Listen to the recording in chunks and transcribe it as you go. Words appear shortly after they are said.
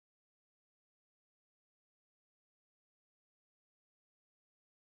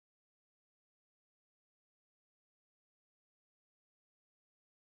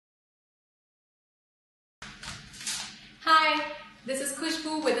Hi, this is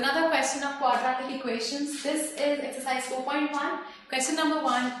Khushbu with another question of quadratic equations. This is exercise 4.1, question number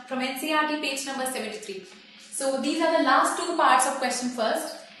 1 from NCERT, page number 73. So these are the last two parts of question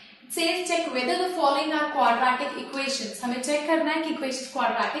first. It says check whether the following are quadratic equations. हमें check करना है कि equation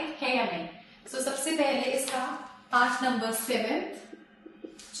quadratic है या नहीं. So सबसे पहले इसका part number 7,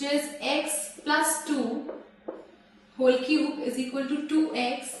 which is x plus 2 whole cube is equal to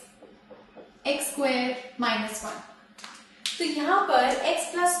 2x x square minus 1. तो यहाँ पर x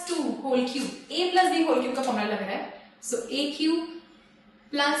plus 2 whole cube, a plus b whole cube का फॉर्मूला लग रहा है. So a cube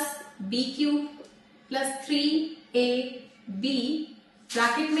plus b cube plus 3ab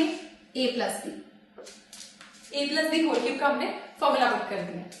bracket में a plus b whole cube का हमने फॉर्मूला पुट कर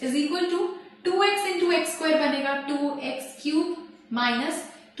दिया is equal to 2x into x square बनेगा 2x cube minus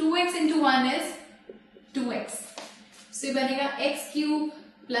 2x into 1 is 2x. So ये बनेगा x cube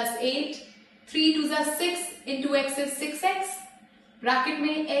plus 8, 3 2 is 6 into x is 6x bracket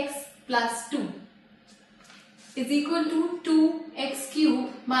में x plus 2 is equal to 2x cube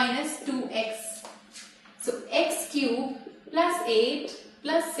minus 2x. So x cube plus 8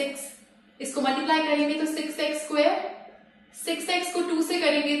 plus 6 इसको multiply करेंगे तो 6x square, 6x को 2 से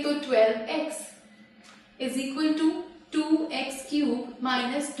करेंगे तो 12x is equal to 2x cube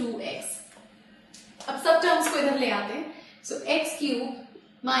minus 2x. अब सब टर्म्स को इधर ले आते हैं. So x cube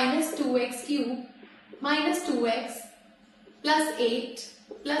minus 2x cube minus 2x plus 8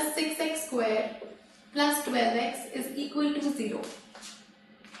 plus 6x square plus 12x is equal to 0.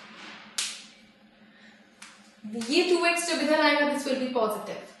 ये 2x जब इधर आएगा this will be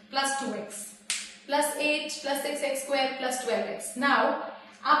positive plus 2x plus 8 plus 6x square plus 12x. Now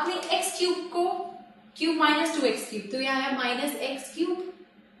आपने x cube को cube minus 2x cube तो यहाँ आया minus x cube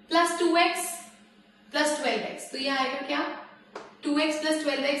plus 2x plus 12x. तो यहाँ आएगा क्या 2x plus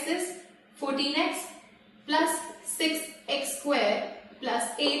 12x is 14x plus 6x square plus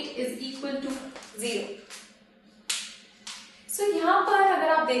 8 is equal to 0. So यहाँ पर अगर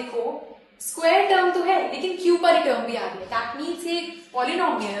आप देखो स्क्वायर टर्म तो है लेकिन क्यूब वाली टर्म भी आ रही है. दैट मीन्स ये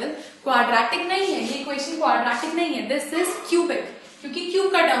पॉलिनोमियल क्वाड्रेटिक नहीं है, ये इक्वेशन क्वाड्रेटिक नहीं है. दिस इज क्यूबिक क्योंकि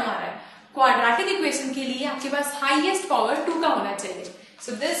क्यूब का टर्म आ रहा है. क्वाड्रेटिक इक्वेशन के लिए आपके पास हाईएस्ट पावर 2 का होना चाहिए.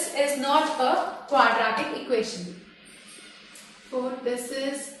 So this is not a quadratic equation. So this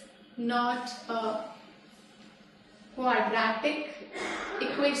is not a quadratic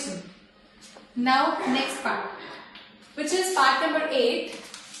equation. Now next part, which is part number 8.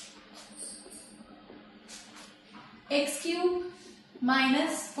 X cube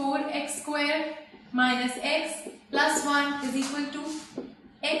minus 4x square minus x plus 1 is equal to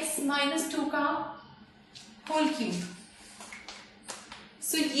x minus 2 का whole cube.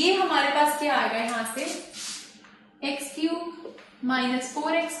 So ये हमारे पास क्या आएगा यहाँ से x cube minus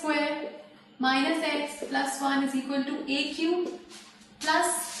 4x square minus x plus 1 is equal to a cube plus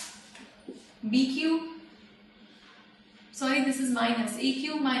b cube. Sorry, this is minus a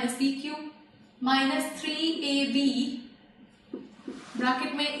cube minus b cube minus 3ab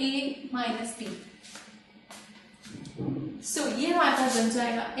bracket में a minus b. So ये हमारे पास बन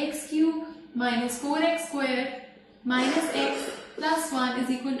जाएगा x cube minus 4x square minus x plus 1 is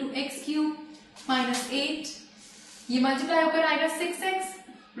equal to x cube minus 8. ये multiply होकर आएगा 6x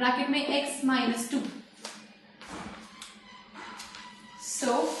bracket में x minus 2.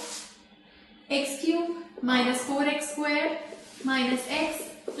 So x cube minus 4x square minus x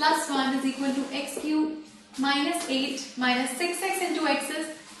plus 1 is equal to x cube minus 8 minus 6x into x is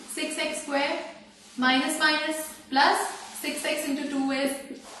 6x square minus minus plus 6x into 2 is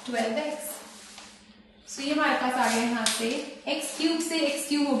 12x. So ये हमारे पास आ गया यहाँ से x cube से x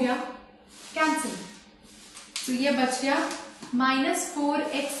cube हो गया cancel. तो ये बच गया minus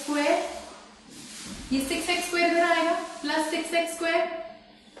 4x square, ये 6x square इधर आएगा plus 6x square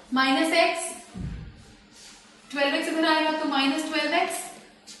minus x 12x इधर आएगा तो minus 12x,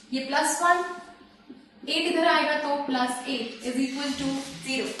 ये plus 1 8 इधर आएगा तो plus 8 is equal to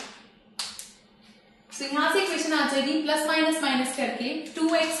 0. तो यहां से इक्वेशन आ जाएगी प्लस माइनस माइनस करके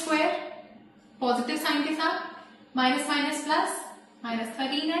 2x square पॉजिटिव साइन के साथ minus minus plus minus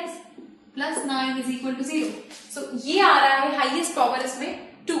 13x plus 9 is equal to 0. सो ये आ रहा है हाईएस्ट पावर इसमें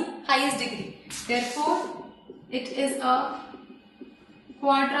 2, highest degree. Therefore it is a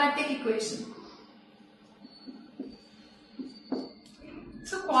quadratic equation.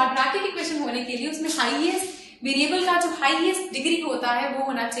 So quadratic equation होने के लिए उसमें हाईएस्ट वेरिएबल का जो हाईएस्ट डिग्री होता है वो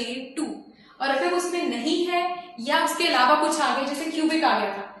होना चाहिए 2. और अगर उसमें नहीं है या उसके अलावा कुछ आ गया जैसे क्यूबिक आ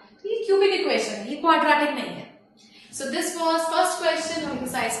गया था तो ये क्यूबिक इक्वेशन है, ये क्वाड्रेटिक नहीं है. So this was first question of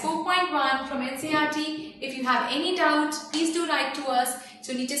exercise 4.1 from NCERT. If you have any doubt, please do write to us.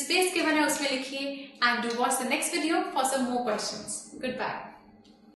 जो नीचे space given है उसमें लिखिए, and do watch the next video for some more questions. Goodbye.